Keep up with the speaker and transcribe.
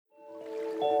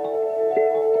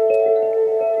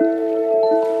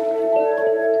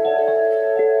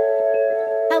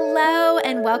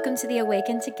welcome to the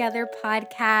Awaken Together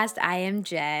podcast. I am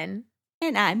Jen.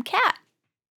 And I'm Kat.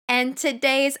 And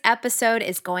today's episode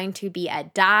is going to be a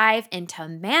dive into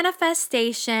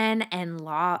manifestation and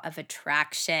law of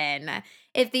attraction.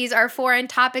 If these are foreign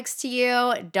topics to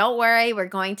you, don't worry. We're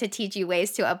going to teach you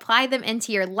ways to apply them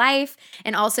into your life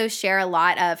and also share a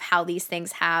lot of how these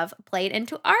things have played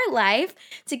into our life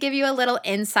to give you a little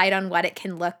insight on what it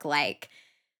can look like.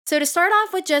 So to start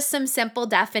off with just some simple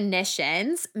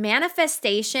definitions,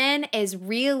 manifestation is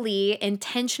really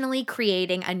intentionally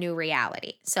creating a new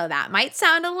reality. So that might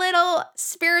sound a little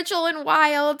spiritual and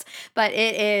wild, but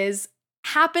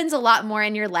happens a lot more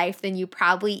in your life than you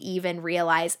probably even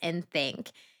realize and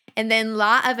think. And then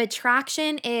law of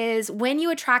attraction is when you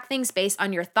attract things based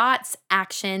on your thoughts,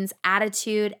 actions,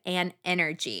 attitude, and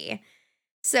energy.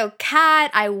 So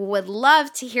Kat, I would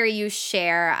love to hear you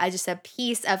share just a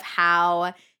piece of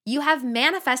how you have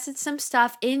manifested some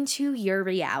stuff into your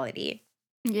reality.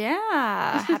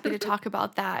 Yeah, happy to talk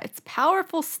about that. It's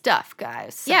powerful stuff,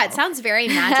 guys. So. Yeah, it sounds very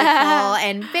magical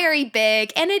and very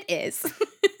big, and it is.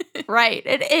 Right,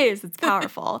 it is. It's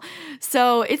powerful.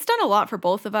 So it's done a lot for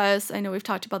both of us. I know we've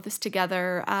talked about this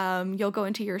together. You'll go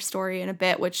into your story in a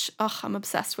bit, which I'm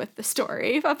obsessed with the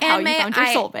story of how you found your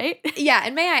soulmate. Yeah,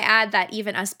 and may I add that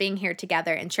even us being here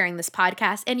together and sharing this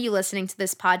podcast and you listening to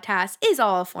this podcast is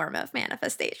all a form of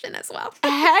manifestation as well.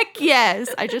 Heck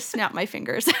yes. I just snapped my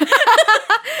fingers.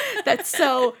 That's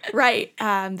so right.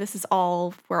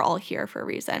 We're all here for a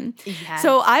reason. Yes.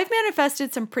 So I've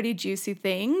manifested some pretty juicy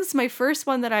things. My first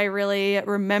one that I really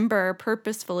remember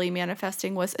purposefully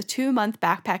manifesting was a 2-month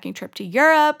backpacking trip to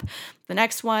Europe. The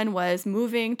next one was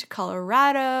moving to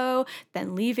Colorado,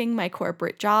 then leaving my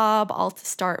corporate job, all to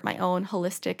start my own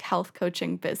holistic health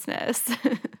coaching business.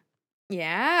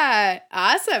 Yeah,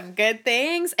 awesome. Good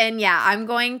things. And yeah, I'm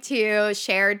going to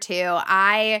share too.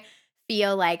 I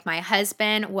feel like my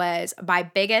husband was my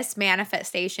biggest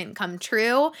manifestation come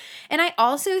true. And I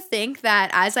also think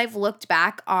that as I've looked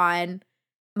back on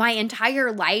my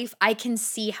entire life, I can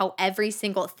see how every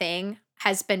single thing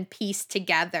has been pieced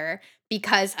together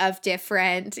because of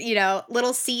different,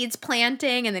 little seeds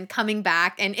planting and then coming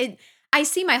back. And I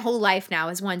see my whole life now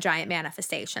as one giant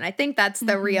manifestation. I think that's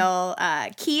the real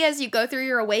key as you go through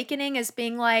your awakening, is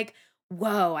being like,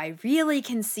 whoa, I really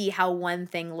can see how one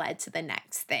thing led to the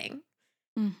next thing.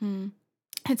 Mm-hmm.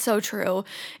 It's so true.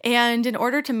 And in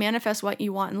order to manifest what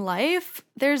you want in life,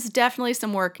 there's definitely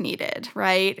some work needed,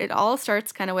 right? It all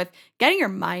starts kind of with getting your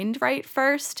mind right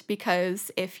first,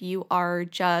 because if you are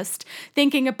just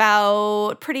thinking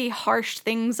about pretty harsh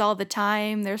things all the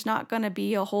time, there's not going to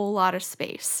be a whole lot of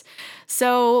space.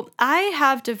 So I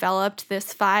have developed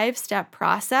this 5-step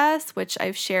process, which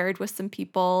I've shared with some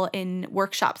people in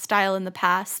workshop style in the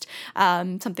past,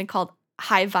 something called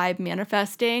high vibe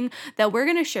manifesting, that we're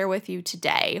going to share with you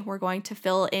today. We're going to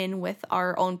fill in with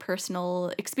our own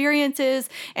personal experiences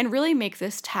and really make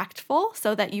this tactful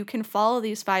so that you can follow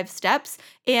these 5 steps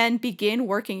and begin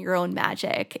working your own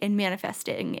magic and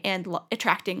manifesting and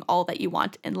attracting all that you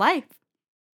want in life.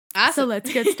 Awesome. So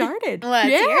let's get started. Let's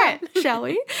hear it. Shall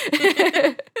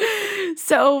we?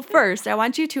 So first, I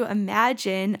want you to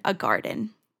imagine a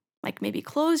garden. Like maybe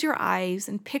close your eyes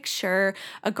and picture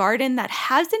a garden that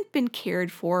hasn't been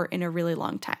cared for in a really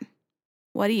long time.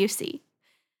 What do you see?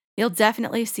 You'll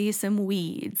definitely see some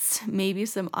weeds, maybe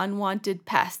some unwanted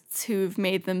pests who've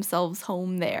made themselves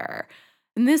home there.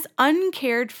 And this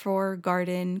uncared for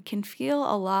garden can feel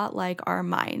a lot like our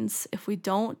minds if we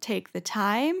don't take the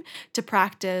time to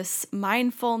practice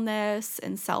mindfulness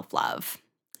and self-love.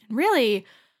 And really,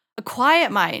 a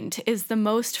quiet mind is the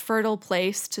most fertile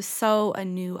place to sow a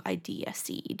new idea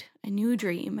seed, a new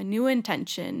dream, a new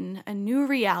intention, a new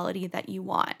reality that you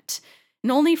want.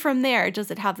 And only from there does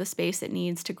it have the space it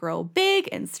needs to grow big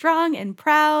and strong and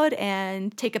proud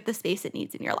and take up the space it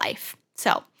needs in your life.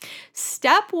 So,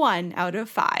 step 1 out of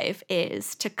 5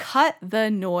 is to cut the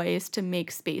noise to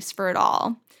make space for it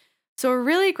all. So, a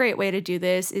really great way to do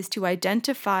this is to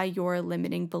identify your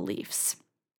limiting beliefs.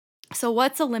 So,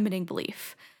 what's a limiting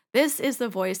belief? This is the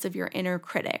voice of your inner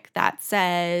critic that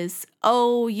says,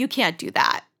 oh, you can't do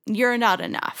that. You're not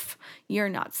enough. You're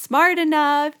not smart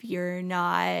enough. You're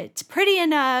not pretty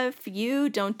enough. You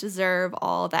don't deserve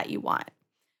all that you want.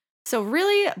 So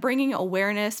really bringing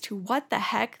awareness to what the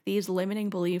heck these limiting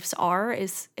beliefs are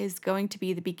is going to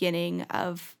be the beginning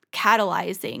of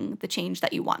catalyzing the change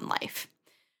that you want in life.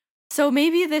 So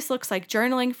maybe this looks like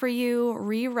journaling for you,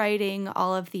 rewriting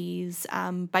all of these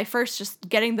by first just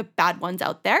getting the bad ones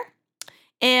out there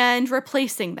and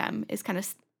replacing them is kind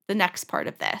of the next part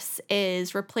of this,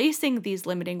 is replacing these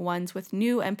limiting ones with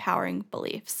new empowering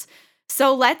beliefs.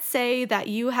 So let's say that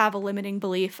you have a limiting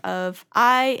belief of,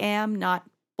 I am not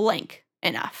blank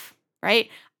enough, right?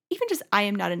 Even just, I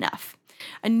am not enough.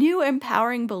 A new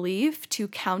empowering belief to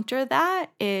counter that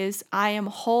is, I am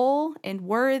whole and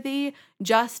worthy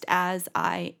just as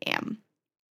I am.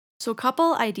 So, a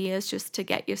couple ideas just to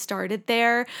get you started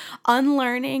there.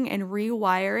 Unlearning and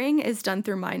rewiring is done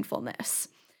through mindfulness.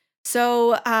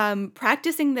 So,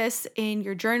 practicing this in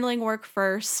your journaling work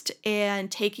first and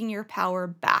taking your power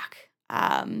back.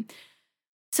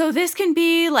 So, this can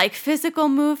be like physical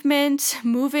movement,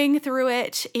 moving through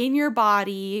it in your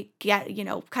body.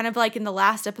 Kind of like in the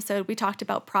last episode, we talked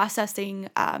about processing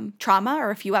trauma, or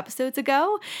a few episodes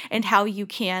ago, and how you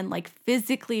can like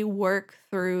physically work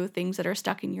through things that are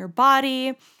stuck in your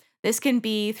body. This can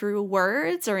be through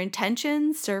words or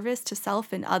intentions, service to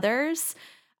self and others,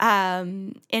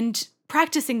 and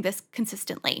practicing this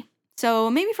consistently.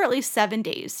 So maybe for at least 7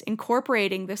 days,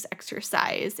 incorporating this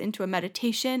exercise into a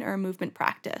meditation or a movement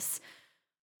practice.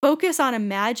 Focus on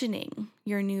imagining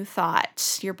your new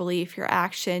thought, your belief, your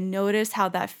action. Notice how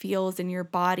that feels in your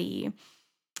body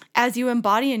as you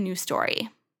embody a new story,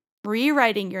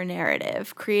 rewriting your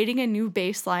narrative, creating a new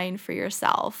baseline for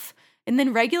yourself, and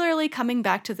then regularly coming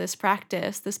back to this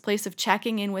practice, this place of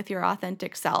checking in with your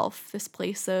authentic self, this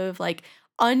place of like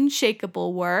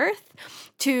unshakable worth,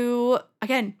 to,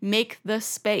 again, make the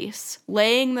space,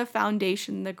 laying the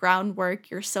foundation, the groundwork.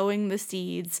 You're sowing the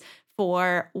seeds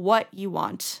for what you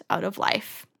want out of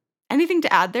life. Anything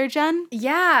to add there, Jen?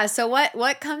 Yeah. So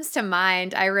what comes to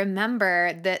mind? I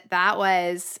remember that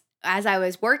was as I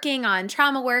was working on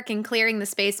trauma work and clearing the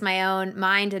space in my own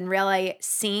mind, and really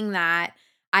seeing that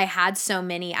I had so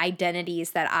many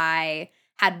identities that I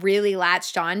had really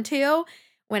latched onto.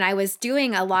 When I was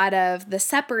doing a lot of the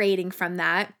separating from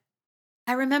that,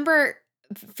 I remember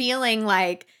feeling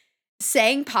like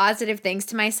saying positive things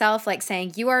to myself, like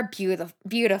saying, you are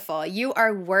beautiful, you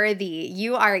are worthy,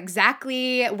 you are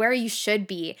exactly where you should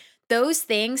be. Those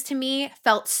things to me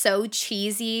felt so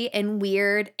cheesy and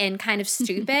weird and kind of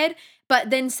stupid.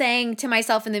 But then saying to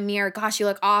myself in the mirror, gosh, you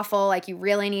look awful. Like, you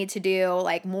really need to do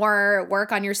like more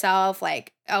work on yourself.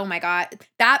 Like, oh my God,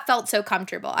 that felt so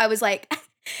comfortable. I was like,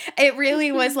 it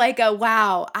really was like a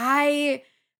wow.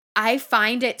 I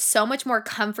find it so much more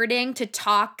comforting to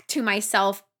talk to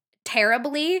myself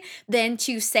terribly than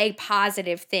to say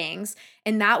positive things.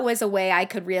 And that was a way I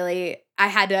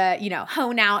had to,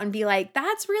 hone out and be like,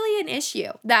 that's really an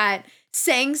issue, that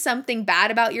saying something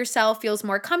bad about yourself feels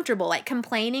more comfortable, like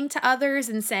complaining to others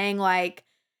and saying like,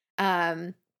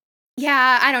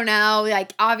 yeah, I don't know.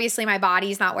 Like, obviously, my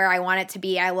body's not where I want it to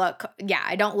be. I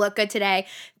don't look good today.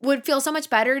 Would feel so much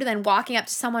better than walking up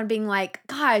to someone being like,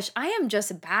 gosh, I am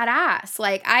just badass.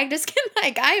 Like, I just can,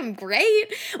 like, I am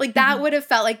great. Like, that would have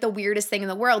felt like the weirdest thing in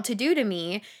the world to do to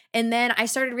me. And then I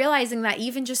started realizing that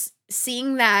even just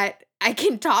seeing that I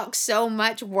can talk so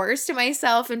much worse to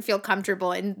myself and feel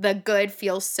comfortable, and the good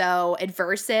feels so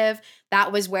aversive.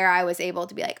 That was where I was able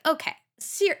to be like, okay.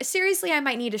 Seriously, I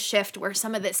might need to shift where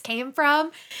some of this came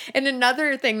from. And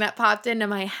another thing that popped into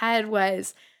my head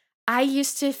was I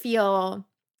used to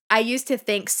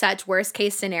think such worst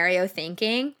case scenario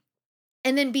thinking,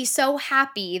 and then be so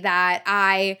happy that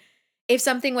if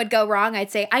something would go wrong, I'd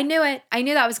say, I knew it. I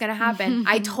knew that was going to happen.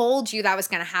 I told you that was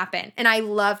going to happen. And I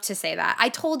love to say that. I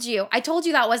told you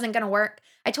that wasn't going to work.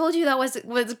 I told you that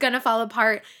was going to fall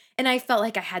apart. And I felt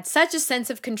like I had such a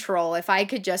sense of control. If I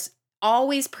could just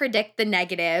always predict the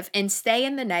negative and stay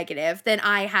in the negative, then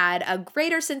I had a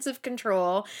greater sense of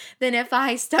control than if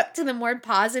I stuck to the more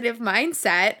positive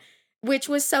mindset, which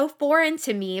was so foreign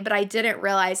to me. But I didn't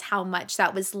realize how much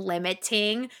that was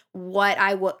limiting what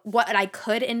I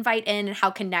could invite in, and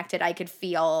how connected I could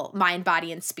feel, mind,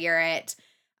 body, and spirit,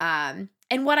 and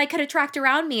what I could attract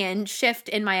around me and shift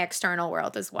in my external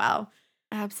world as well.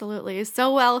 Absolutely.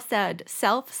 So well said.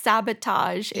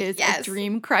 Self-sabotage is a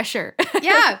dream crusher.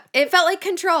 Yeah. It felt like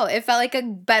control. It felt like a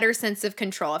better sense of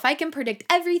control. If I can predict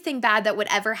everything bad that would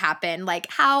ever happen, like,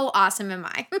 how awesome am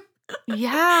I?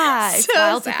 Yeah. It's So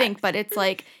wild sad. to think, but it's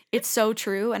like, it's so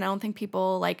true. And I don't think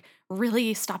people like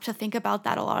really stop to think about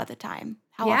that a lot of the time,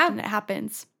 how often it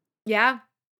happens. Yeah.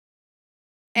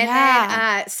 And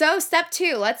then, so step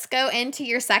 2, let's go into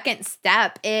your second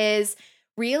step, is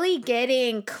really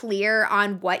getting clear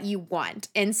on what you want.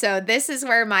 And so this is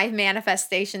where my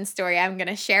manifestation story, I'm going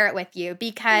to share it with you,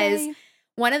 because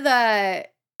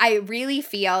I really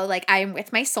feel like I'm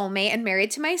with my soulmate and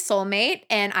married to my soulmate.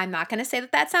 And I'm not going to say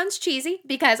that sounds cheesy,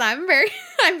 because I'm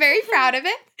very proud of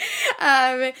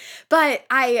it. But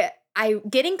I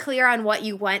getting clear on what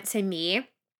you want, to me,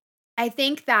 I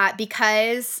think that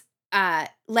because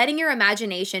letting your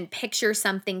imagination picture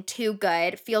something too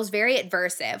good feels very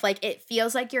adversive. Like it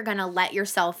feels like you're going to let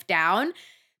yourself down.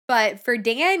 But for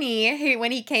Danny,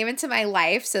 when he came into my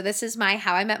life, so this is my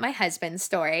how I met my husband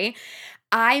story.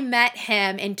 I met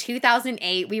him in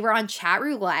 2008. We were on Chat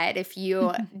Roulette. If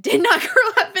you did not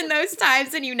grow up in those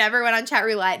times and you never went on Chat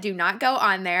Roulette, do not go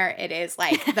on there. It is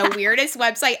like the weirdest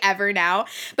website ever now.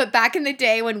 But back in the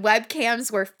day when webcams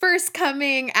were first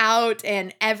coming out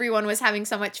and everyone was having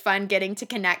so much fun getting to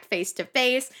connect face to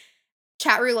face,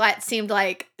 Chat Roulette seemed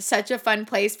like such a fun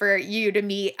place for you to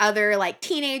meet other like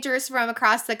teenagers from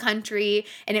across the country.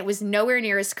 And it was nowhere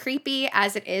near as creepy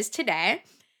as it is today.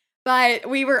 But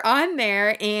we were on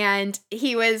there and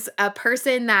he was a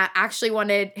person that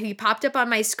actually he popped up on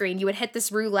my screen. You would hit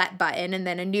this roulette button and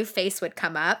then a new face would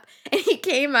come up. And he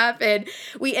came up and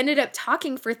we ended up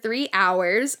talking for 3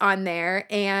 hours on there.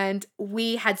 And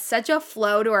we had such a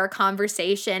flow to our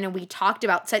conversation and we talked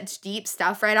about such deep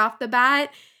stuff right off the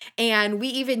bat. And we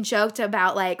even joked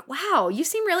about like, wow, you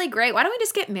seem really great. Why don't we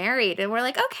just get married? And we're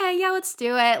like, okay, yeah, let's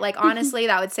do it. Like, honestly,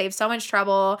 that would save so much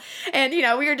trouble. And,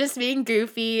 we were just being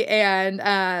goofy.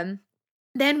 And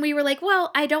then we were like,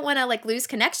 well, I don't want to like lose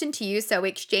connection to you. So we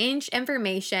exchanged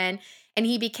information. And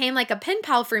he became like a pen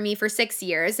pal for me for 6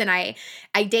 years. And I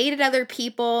dated other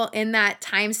people in that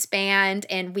time span.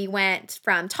 And we went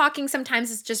from talking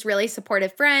sometimes as just really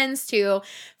supportive friends to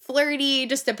flirty,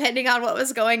 just depending on what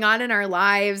was going on in our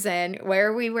lives and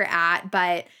where we were at.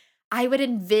 But I would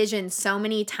envision so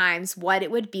many times what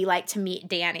it would be like to meet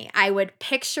Danny. I would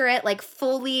picture it like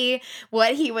fully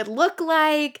what he would look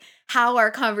like, how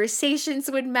our conversations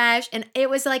would mesh. And it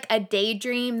was like a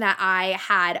daydream that I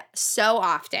had so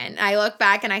often. I look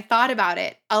back and I thought about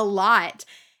it a lot.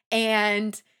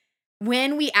 And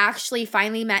when we actually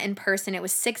finally met in person, it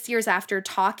was 6 years after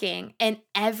talking, and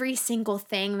every single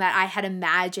thing that I had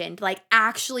imagined like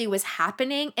actually was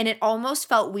happening, and it almost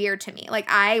felt weird to me. Like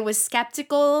I was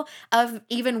skeptical of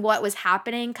even what was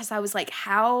happening because I was like,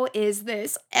 how is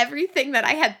this everything that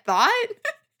I had thought?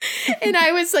 And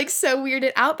I was like so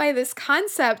weirded out by this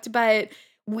concept, but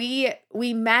we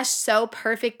meshed so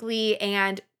perfectly.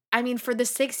 And I mean, for the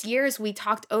 6 years, we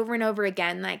talked over and over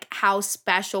again, like how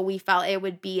special we felt it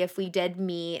would be if we did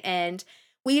meet. And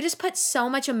we just put so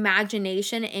much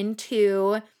imagination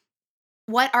into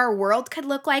what our world could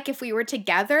look like if we were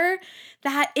together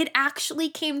that it actually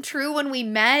came true when we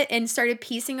met and started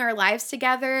piecing our lives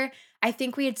together. I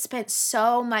think we had spent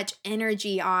so much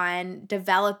energy on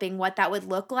developing what that would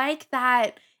look like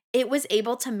that it was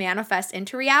able to manifest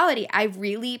into reality. I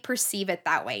really perceive it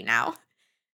that way now.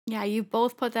 Yeah, you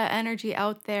both put that energy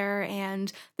out there,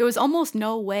 and there was almost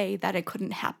no way that it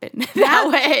couldn't happen that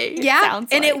way. Yeah,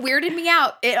 and it weirded me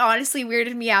out. It honestly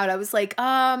weirded me out. I was like,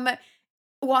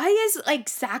 why is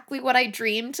exactly what I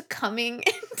dreamed coming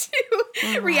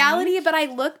into reality? But I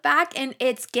look back and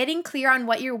it's getting clear on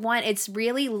what you want. It's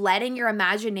really letting your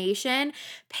imagination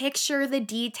picture the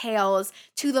details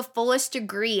to the fullest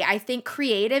degree. I think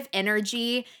creative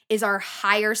energy is our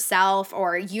higher self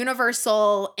or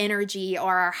universal energy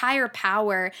or our higher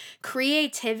power.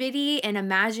 Creativity and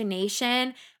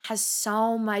imagination has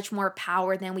so much more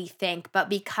power than we think. But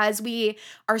because we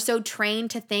are so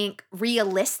trained to think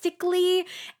realistically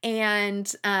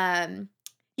and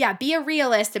be a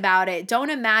realist about it.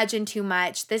 Don't imagine too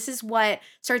much. This is what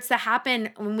starts to happen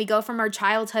when we go from our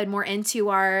childhood more into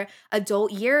our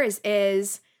adult years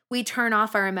is we turn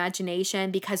off our imagination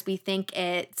because we think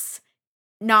it's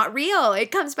not real. It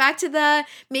comes back to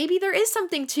maybe there is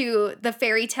something to the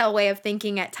fairy tale way of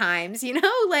thinking at times,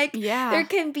 there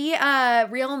can be a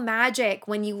real magic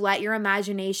when you let your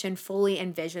imagination fully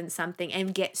envision something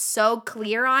and get so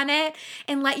clear on it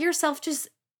and let yourself just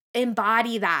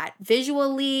embody that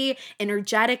visually,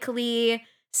 energetically,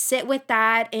 sit with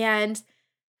that. And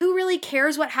who really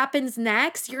cares what happens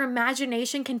next? Your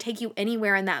imagination can take you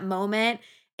anywhere in that moment.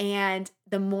 And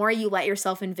the more you let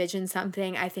yourself envision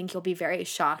something, I think you'll be very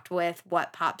shocked with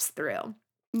what pops through.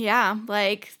 Yeah,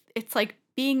 it's like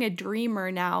being a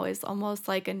dreamer now is almost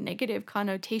like a negative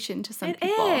connotation to some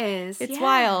people. It is. It's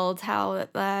wild how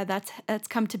that's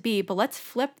come to be. But let's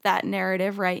flip that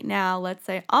narrative right now. Let's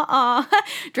say,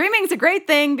 dreaming's a great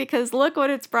thing because look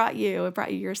what it's brought you. It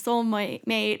brought you your soulmate,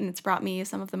 and it's brought me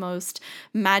some of the most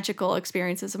magical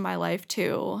experiences of my life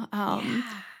too.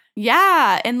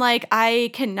 Yeah, and I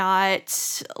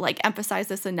cannot emphasize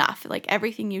this enough.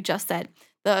 Everything you just said,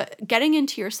 the getting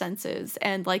into your senses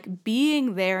and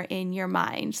being there in your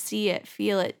mind, see it,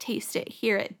 feel it, taste it,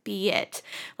 hear it, be it.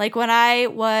 When I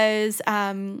was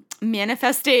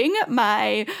manifesting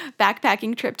my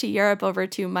backpacking trip to Europe over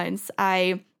 2 months,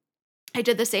 I I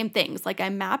did the same things. Like I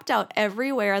mapped out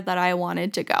everywhere that I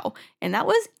wanted to go, and that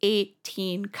was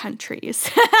 18 countries.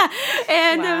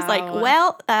 And I was like, Wow.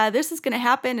 well, this is going to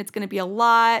happen. It's going to be a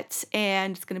lot,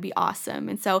 and it's going to be awesome.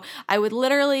 And so I would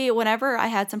literally, whenever I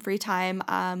had some free time,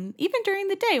 even during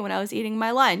the day when I was eating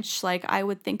my lunch, like I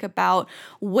would think about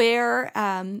where,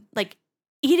 like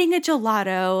eating a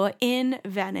gelato in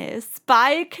Venice by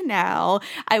a canal.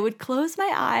 I would close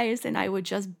my eyes and I would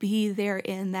just be there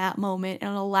in that moment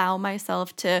and allow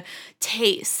myself to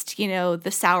taste,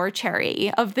 the sour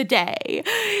cherry of the day,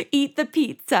 eat the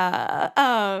pizza,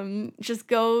 just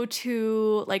go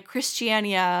to like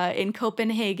Christiania in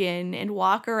Copenhagen and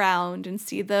walk around and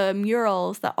see the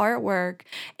murals, the artwork,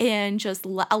 and just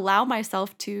allow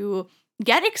myself to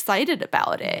get excited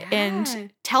about it Yeah.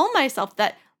 and tell myself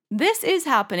that this is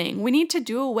happening. We need to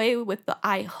do away with the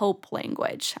I hope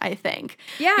language, I think.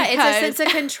 Yeah, it's a Because sense of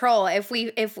control. If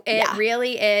it yeah,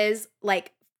 really is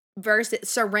like versus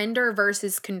surrender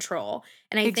versus control.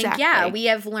 And I think, yeah, exactly. we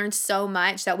have learned so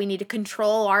much that we need to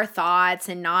control our thoughts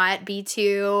and not be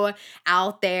too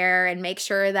out there and make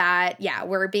sure that, yeah,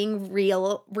 we're being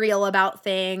real about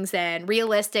things and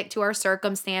realistic to our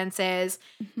circumstances.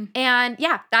 Mhm. And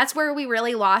yeah, that's where we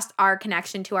really lost our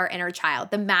connection to our inner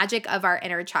child, the magic of our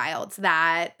inner child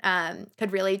that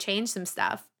could really change some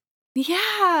stuff.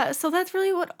 Yeah, so that's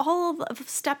really what all of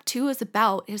step 2 is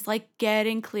about, is like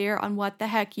getting clear on what the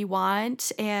heck you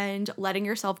want and letting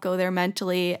yourself go there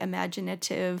mentally,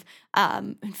 imaginative,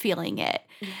 and feeling it.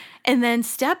 Yeah. And then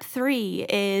step 3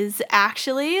 is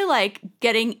actually like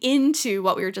getting into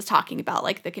what we were just talking about,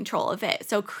 like the control of it.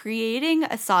 So creating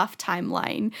a soft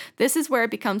timeline. This is where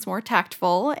it becomes more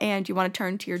tactful and you want to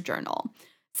turn to your journal.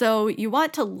 So you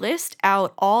want to list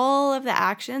out all of the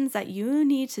actions that you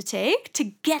need to take to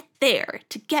get there,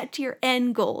 to get to your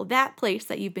end goal, that place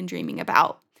that you've been dreaming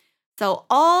about. So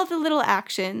all the little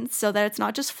actions so that it's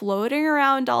not just floating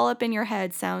around all up in your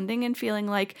head, sounding and feeling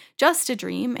like just a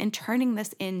dream, and turning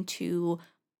this into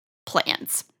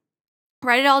plans.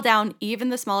 Write it all down, even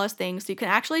the smallest things, so you can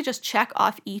actually just check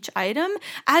off each item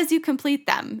as you complete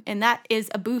them. And that is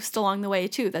a boost along the way,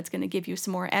 too. That's going to give you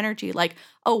some more energy. Like,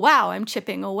 oh, wow, I'm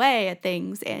chipping away at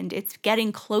things and it's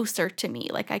getting closer to me.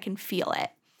 Like, I can feel it.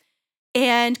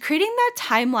 And creating that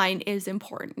timeline is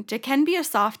important. It can be a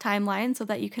soft timeline so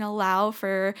that you can allow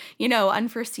for,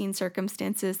 unforeseen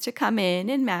circumstances to come in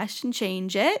and mesh and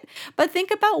change it. But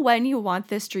think about when you want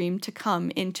this dream to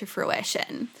come into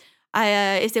fruition.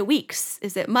 Is it weeks?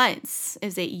 Is it months?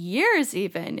 Is it years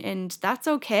even? And that's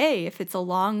okay if it's a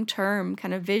long-term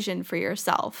kind of vision for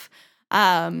yourself.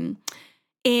 Um,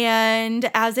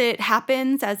 and as it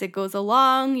happens, as it goes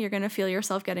along, you're going to feel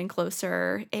yourself getting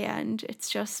closer. And it's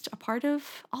just all a part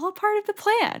of the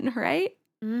plan, right?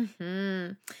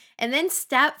 And then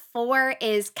step 4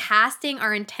 is casting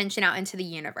our intention out into the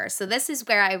universe. So this is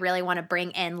where I really want to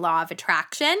bring in law of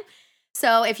attraction.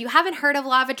 So if you haven't heard of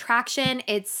law of attraction,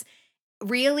 it's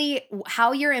really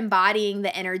how you're embodying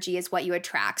the energy is what you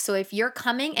attract. So if you're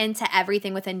coming into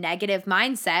everything with a negative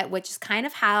mindset, which is kind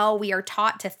of how we are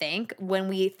taught to think when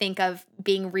we think of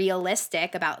being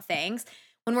realistic about things,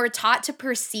 when we're taught to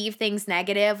perceive things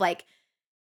negative, like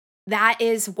that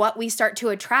is what we start to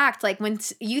attract. Like when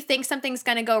you think something's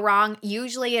going to go wrong,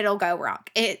 usually it'll go wrong.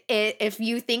 If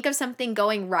you think of something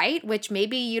going right, which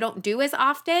maybe you don't do as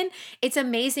often, it's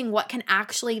amazing what can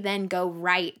actually then go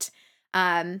right.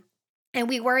 And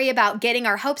we worry about getting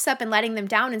our hopes up and letting them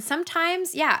down. And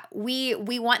sometimes, yeah, we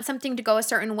want something to go a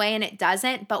certain way and it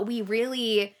doesn't, but we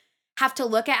really have to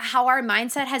look at how our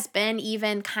mindset has been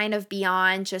even kind of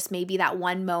beyond just maybe that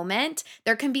one moment.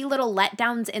 There can be little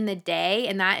letdowns in the day,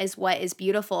 and that is what is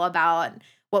beautiful about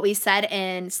what we said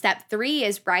in step 3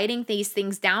 is writing these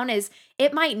things down. Is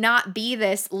it might not be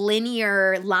this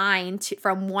linear line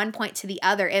from one point to the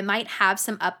other. It might have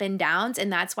some up and downs,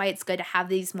 and that's why it's good to have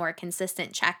these more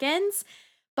consistent check-ins.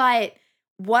 But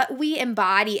what we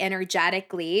embody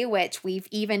energetically, which we've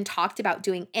even talked about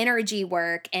doing energy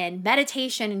work and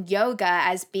meditation and yoga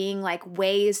as being like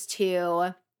ways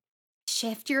to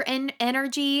shift your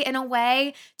energy in a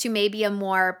way to maybe a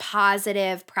more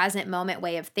positive present moment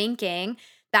way of thinking.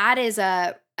 That is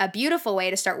a beautiful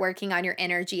way to start working on your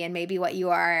energy and maybe what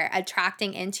you are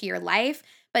attracting into your life.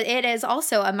 But it is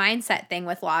also a mindset thing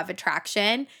with law of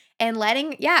attraction and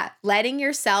letting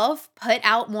yourself put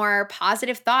out more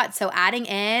positive thoughts. So adding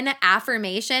in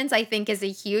affirmations, I think, is a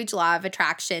huge law of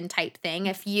attraction type thing.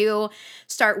 If you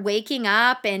start waking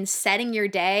up and setting your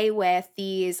day with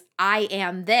these, I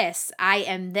am this,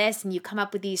 and you come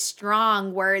up with these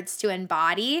strong words to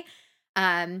embody,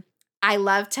 I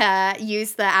love to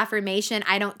use the affirmation,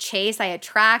 I don't chase, I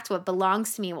attract. What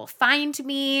belongs to me will find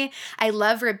me. I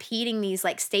love repeating these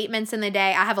like statements in the day.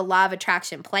 I have a law of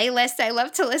attraction playlist I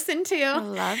love to listen to. I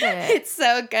love it. It's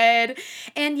so good.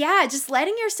 And yeah, just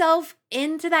letting yourself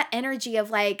into that energy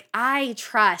of like, I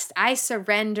trust, I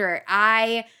surrender,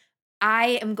 I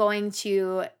am going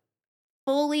to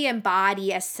fully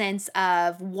embody a sense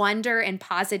of wonder and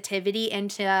positivity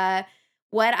into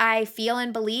what I feel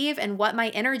and believe and what my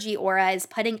energy aura is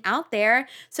putting out there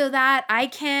so that I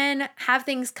can have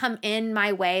things come in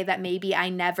my way that maybe I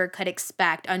never could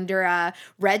expect under a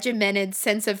regimented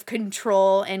sense of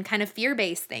control and kind of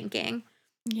fear-based thinking.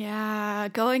 Yeah,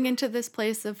 going into this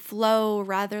place of flow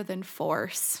rather than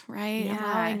force, right? Yeah.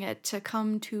 Allowing it to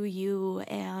come to you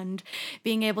and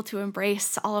being able to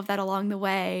embrace all of that along the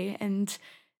way. And,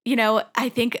 I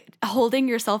think holding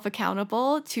yourself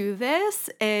accountable to this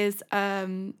is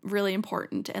really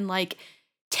important. And like,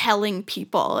 telling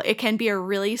people it can be a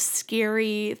really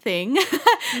scary thing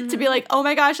to be Mhm. like, oh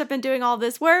my gosh, I've been doing all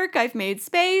this work. I've made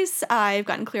space. I've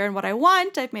gotten clear on what I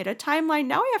want. I've made a timeline.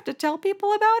 Now I have to tell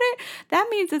people about it. That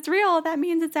means it's real. That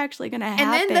means it's actually going to happen.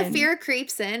 And then the fear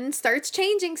creeps in and starts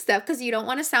changing stuff because you don't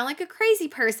want to sound like a crazy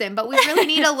person. But we really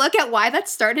need to look at why that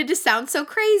started to sound so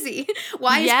crazy.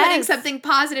 Why is putting Yes. something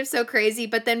positive so crazy,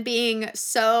 but then being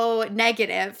so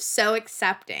negative, so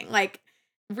accepting? Like,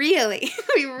 really,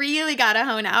 we really got to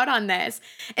hone out on this.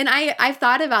 And I've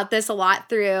thought about this a lot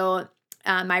through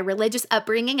my religious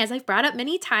upbringing, as I've brought up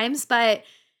many times, but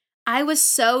I was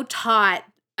so taught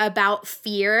about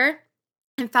fear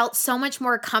and felt so much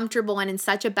more comfortable and in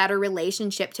such a better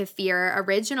relationship to fear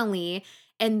originally.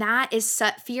 And that is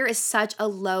fear is such a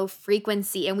low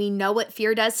frequency. And we know what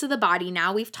fear does to the body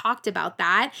now. We've talked about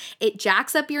that. It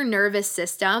jacks up your nervous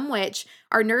system, which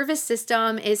our nervous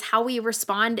system is how we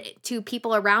respond to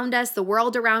people around us, the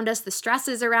world around us, the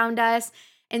stresses around us.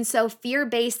 And so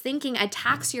fear-based thinking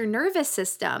attacks your nervous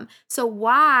system. So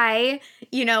why,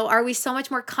 are we so much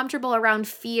more comfortable around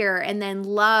fear? And then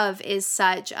love is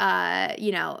such a,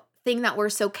 thing that we're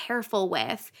so careful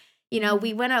with.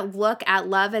 We want to look at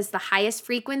love as the highest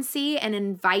frequency and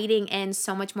inviting in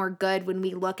so much more good when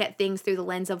we look at things through the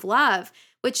lens of love,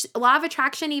 which law of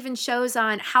attraction even shows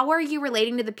on how are you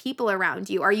relating to the people around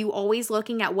you? Are you always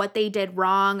looking at what they did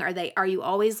wrong? Are you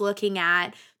always looking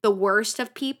at the worst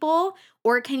of people?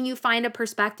 Or can you find a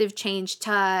perspective change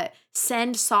to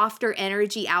send softer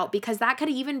energy out? Because that could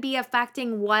even be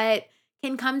affecting what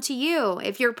can come to you.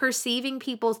 If you're perceiving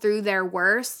people through their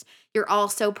worst, you're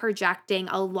also projecting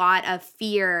a lot of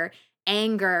fear,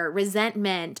 anger,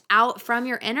 resentment out from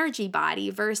your energy body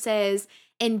versus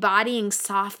embodying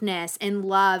softness and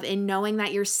love and knowing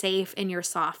that you're safe in your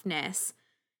softness.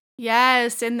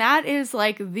 Yes, and that is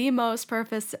like the most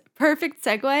perfect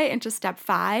segue into step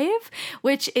 5,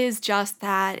 which is just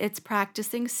that it's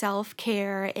practicing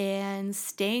self-care and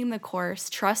staying the course,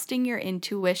 trusting your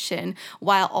intuition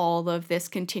while all of this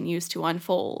continues to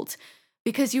unfold.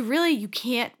 Because you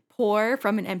can't pour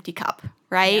from an empty cup,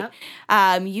 right?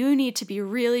 Yep. You need to be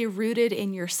really rooted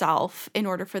in yourself in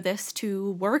order for this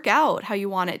to work out how you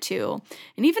want it to.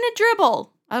 And even a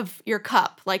dribble of your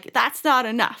cup, like that's not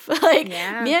enough.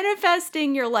 Yeah.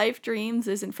 Manifesting your life dreams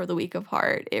isn't for the weak of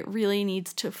heart. It really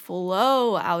needs to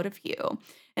flow out of you.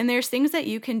 And there's things that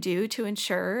you can do to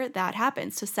ensure that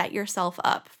happens, to set yourself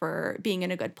up for being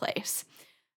in a good place.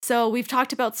 So we've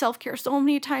talked about self-care so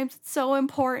many times. It's so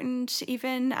important,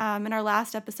 even in our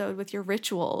last episode with your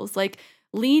rituals, like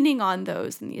leaning on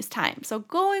those in these times. So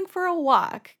going for a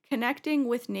walk, connecting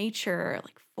with nature,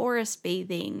 like forest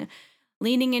bathing,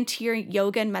 leaning into your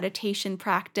yoga and meditation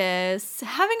practice,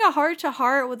 having a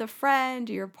heart-to-heart with a friend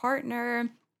or your partner,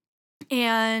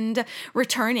 and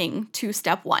returning to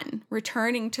step 1,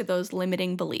 returning to those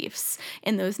limiting beliefs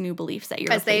and those new beliefs that you're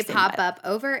Because they replacing pop with. up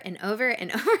over and over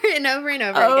and over and over and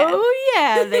over again. Oh,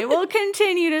 yeah, they will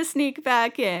continue to sneak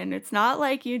back in. It's not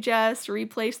like you just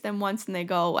replace them once and they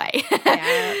go away.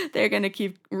 Yeah. They're going to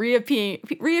keep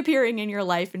reappearing in your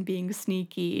life and being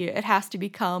sneaky. It has to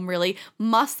become really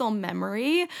muscle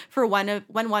memory for when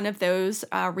one of those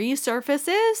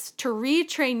resurfaces, to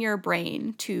retrain your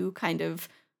brain to kind of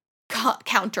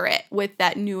counter it with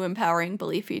that new empowering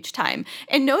belief each time,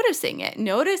 and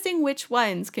noticing which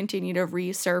ones continue to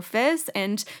resurface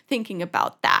and thinking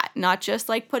about that, not just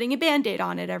like putting a band-aid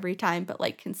on it every time, but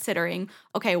like considering,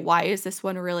 okay, why is this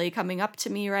one really coming up to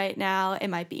me right now?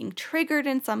 Am I being triggered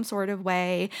in some sort of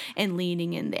way? And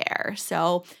leaning in there.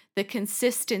 So the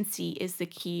consistency is the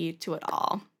key to it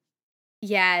all.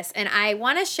 Yes, and I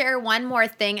want to share one more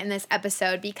thing in this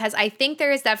episode because I think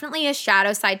there is definitely a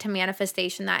shadow side to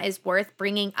manifestation that is worth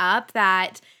bringing up,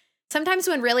 that sometimes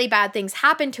when really bad things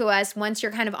happen to us, once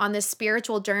you're kind of on this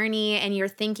spiritual journey and you're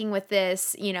thinking with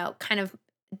this, kind of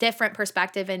different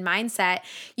perspective and mindset,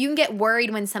 you can get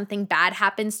worried when something bad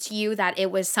happens to you that it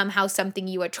was somehow something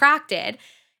you attracted.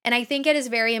 And I think it is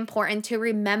very important to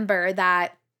remember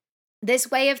that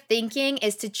this way of thinking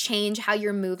is to change how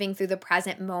you're moving through the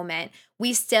present moment.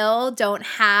 We still don't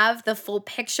have the full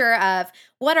picture of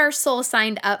what our soul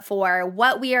signed up for,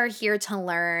 what we are here to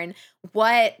learn,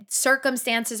 what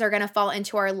circumstances are going to fall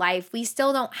into our life. We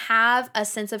still don't have a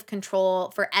sense of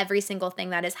control for every single thing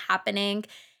that is happening.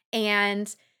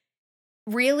 And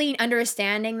really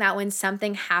understanding that when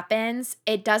something happens,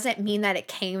 it doesn't mean that it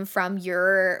came from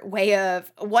your way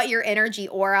of what your energy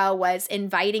aura was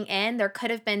inviting in. There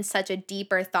could have been such a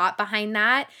deeper thought behind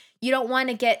that. You don't want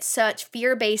to get such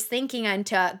fear-based thinking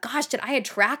into, gosh, did I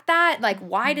attract that? Like,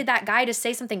 why did that guy just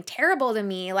say something terrible to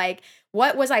me? Like,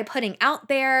 what was I putting out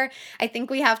there? I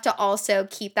think we have to also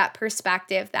keep that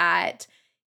perspective that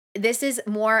this is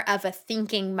more of a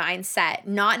thinking mindset,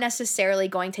 not necessarily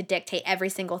going to dictate every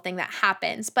single thing that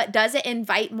happens, but does it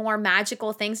invite more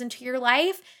magical things into your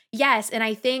life? Yes. And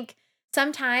I think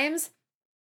sometimes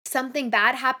something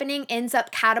bad happening ends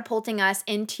up catapulting us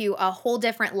into a whole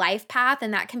different life path.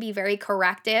 And that can be very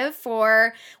corrective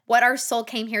for what our soul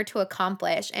came here to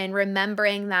accomplish. And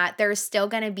remembering that there's still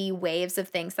going to be waves of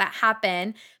things that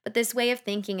happen. But this way of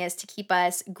thinking is to keep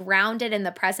us grounded in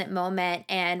the present moment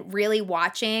and really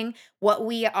watching what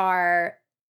we are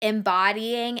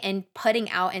embodying and putting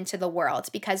out into the world.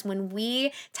 Because when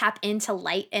we tap into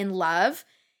light and love,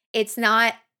 it's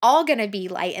not all going to be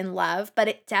light and love, but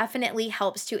it definitely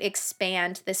helps to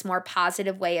expand this more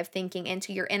positive way of thinking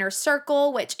into your inner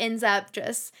circle, which ends up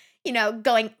just,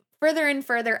 going further and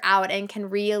further out and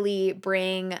can really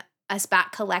bring us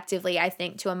back collectively, I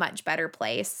think, to a much better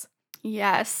place.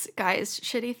 Yes, guys,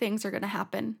 shitty things are going to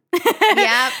happen.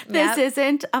 Yep. This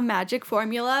isn't a magic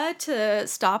formula to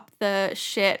stop the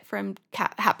shit from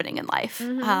happening in life.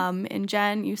 Mm-hmm. And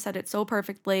Jen, you said it so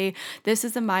perfectly. This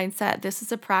is a mindset. This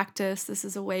is a practice. This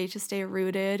is a way to stay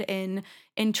rooted in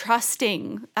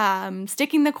trusting,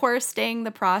 sticking the course, staying the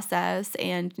process,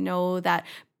 and know that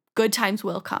good times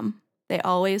will come. They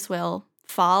always will.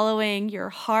 Following your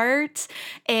heart,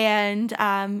 and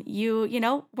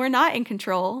we're not in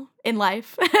control in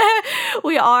life.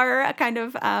 We are kind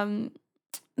of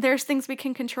there's things we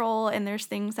can control, and there's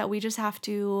things that we just have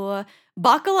to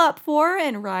buckle up for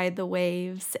and ride the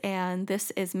waves. And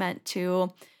this is meant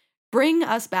to bring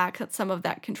us back some of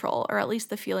that control, or at least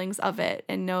the feelings of it,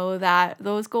 and know that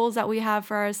those goals that we have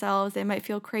for ourselves, they might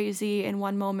feel crazy in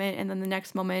one moment, and then the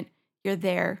next moment you're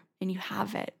there and you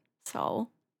have it. So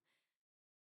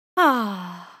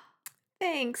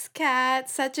Thanks, Kat.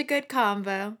 Such a good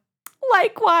combo.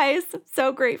 Likewise.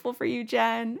 So grateful for you,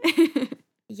 Jen.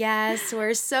 Yes,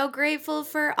 we're so grateful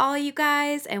for all you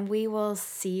guys, and we will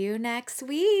see you next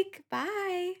week.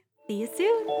 Bye. See you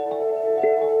soon.